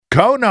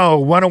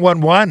Kono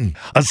 1011.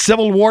 A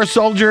Civil War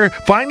soldier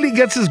finally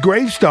gets his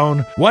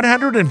gravestone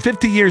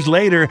 150 years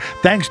later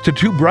thanks to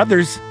two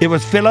brothers. It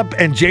was Philip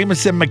and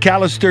Jameson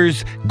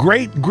McAllister's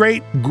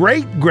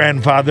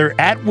great-great-great-grandfather,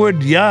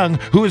 Atwood Young,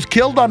 who was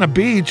killed on a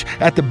beach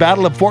at the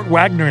Battle of Fort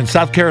Wagner in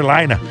South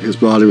Carolina. His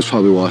body was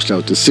probably washed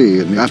out to sea,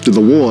 and after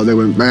the war, they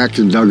went back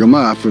and dug him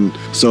up, and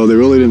so they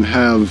really didn't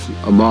have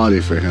a body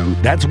for him.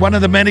 That's one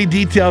of the many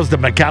details the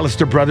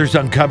McAllister brothers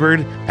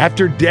uncovered.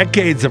 After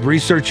decades of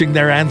researching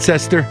their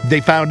ancestor, they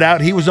found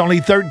out he was only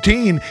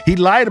 13. He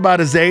lied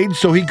about his age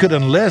so he could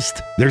enlist.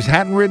 There's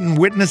handwritten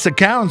witness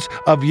accounts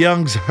of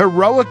Young's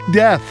heroic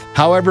death.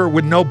 However,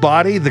 with no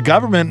body, the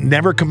government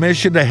never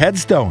commissioned a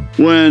headstone.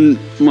 When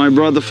my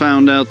brother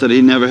found out that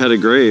he never had a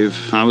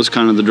grave, I was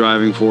kind of the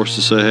driving force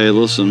to say, hey,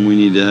 listen, we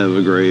need to have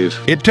a grave.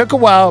 It took a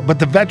while, but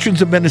the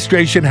Veterans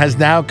Administration has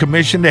now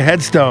commissioned a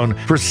headstone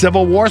for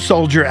Civil War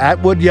soldier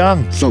Atwood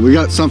Young. So we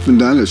got something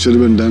done. It should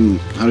have been done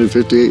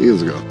 158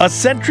 years ago. A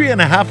century and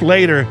a half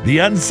later, the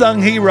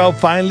unsung hero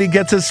finally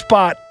gets a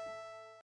spot